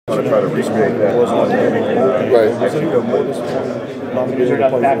to try to recreate that. Right. I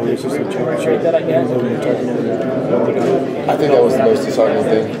think that was the most disheartening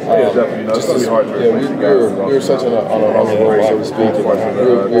thing. We were such on a roll, so to speak. We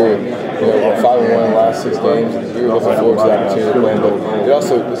were 5-1 in the last 6 games. We were looking forward to the opportunity to play, but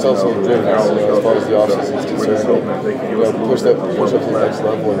it's also driven us, as far as the offseason is concerned. Push up to the next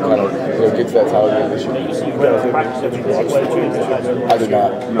level and kind of get to that title game this year. I did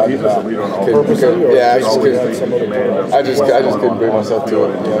not. I just couldn't bring myself to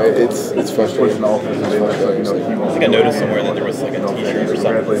it. It's frustrating. I think I noticed somewhere that there was like a T-shirt or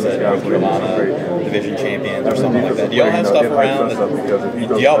something that said North Carolina Division Champions or something like that. Do y'all have stuff around?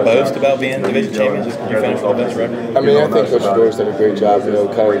 Do y'all boast about being Division Champions just because you finished the best record? I mean, I think Coach Doris did a great job.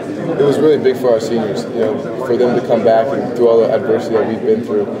 It was really big for our seniors. For them to come back and through all the adversity that we've been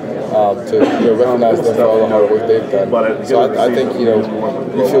through. To recognize them for all the hard work they've done. So I think we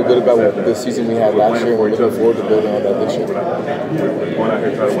feel good about the season we had last year, and we're looking forward to building on that this year. Going out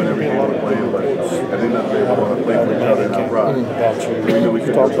here try to win every game we play, but at the end of the day, we want to play for each other and our pride. We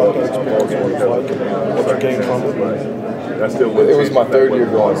talked about that experience. What's your game from it? It was my 3rd year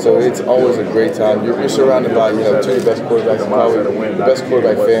going, so it's always a great time. You're surrounded by 2 of the best quarterbacks, probably the best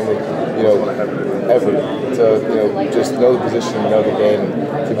quarterback family, ever. To just know the position and know the game.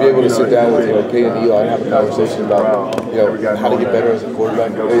 To be able to sit down with Peyton and Eli and have a conversation about how to get better as a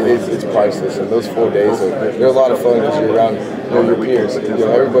quarterback, it's priceless. And those 4 days they're a lot of fun because you're around your peers.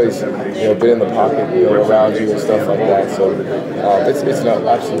 Everybody's been in the pocket around you and stuff like that. So it's an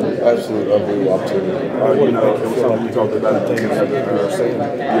absolute unbelievable opportunity. I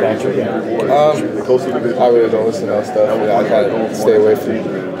really don't listen to that stuff. I kind of stay away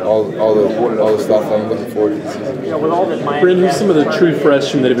from all the stuff. I'm looking forward to the season. Bryn, who's some of the true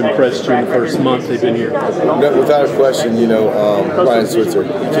freshmen that have impressed you in the first month they've been here? Without a question, Ryan Switzer.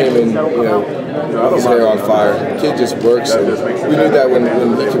 He came in, his hair on fire. The kid just works. And we knew that when he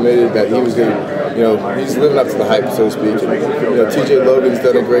committed that he was going to, he's living up to the hype, so to speak. And, TJ Logan's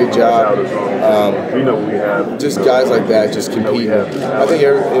done a great job. Just guys like that just competing. I think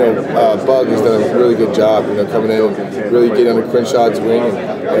Bug has done a really good job, coming in and really getting under Crenshaw's wing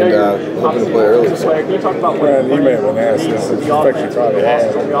and hoping to play early. So. Well, you may have been asked this. The effect you probably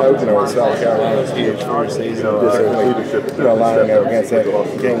had opener with South Carolina's huge for your season. Lining up against that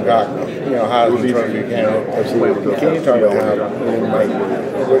Gamecock, Heisman Trophy candidate. Can you talk about how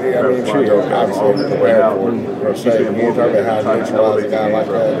I'm sure you're obviously prepared for it per se. Can you talk about how you neutralize a guy like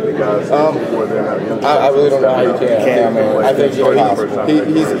that? I really don't know how you can. I think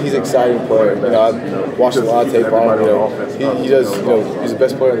he's an exciting player. I've watched a lot of tape on him. He does. He's the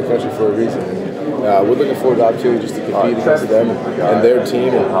best player in the country for a reason. We're looking forward to the opportunity just to compete against them and their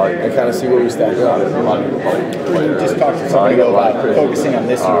team and kind of see where we stack up. You just talked to somebody about focusing on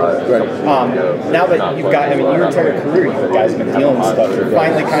this year. Right. Now that you've got, your entire career, you guys have been dealing with stuff. You're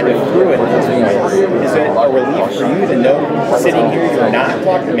finally kind of through it. Is it a relief for you to know sitting here you're not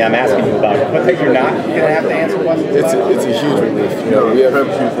talking? I'm asking you about it, but that you're not going to have to answer questions? It's a huge relief.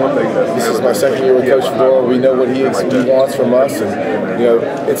 This is my 2nd year with Coach Moore. We know what he wants from us, and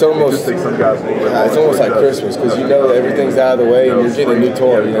it's almost like Christmas because that everything's out of the way and you're getting a new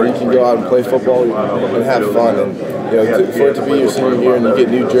toy. You can go out and play football and have fun. And for it to be your senior year and you get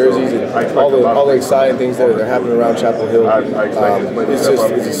new jerseys and all the exciting things that are happening around Chapel Hill, it's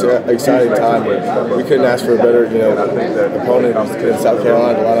an exciting time. We couldn't ask for a better opponent in South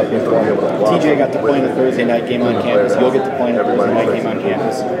Carolina to line up with one. TJ got to play in the Thursday night game on campus. You'll get to play in the Thursday night game on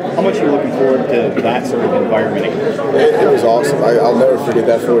campus. How much are you looking forward to that sort of environment? It was awesome. I'll never forget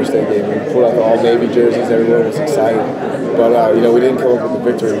that Florida State game. We pulled out the all-Navy jerseys. Everyone was excited. But, we didn't come up with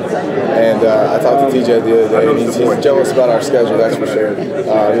the victory. And I talked to TJ the other day, and he's jealous about our schedule, that's for sure.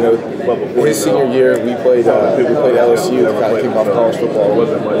 His senior year, we played LSU to kind of kick off college football.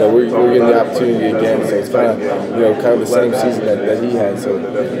 We're getting the opportunity again, so it's kind of the same season that he had. So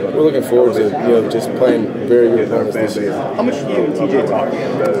we're looking forward to, just playing very good opponents this year. How much do you and TJ talk?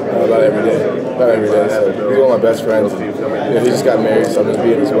 About every day. So he's one of my best friends. He just got married, so I'm going to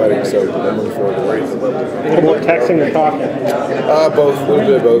be at his wedding, so I'm looking forward to that. More texting or talking? Both, a little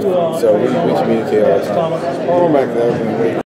bit of both. So we communicate all the time.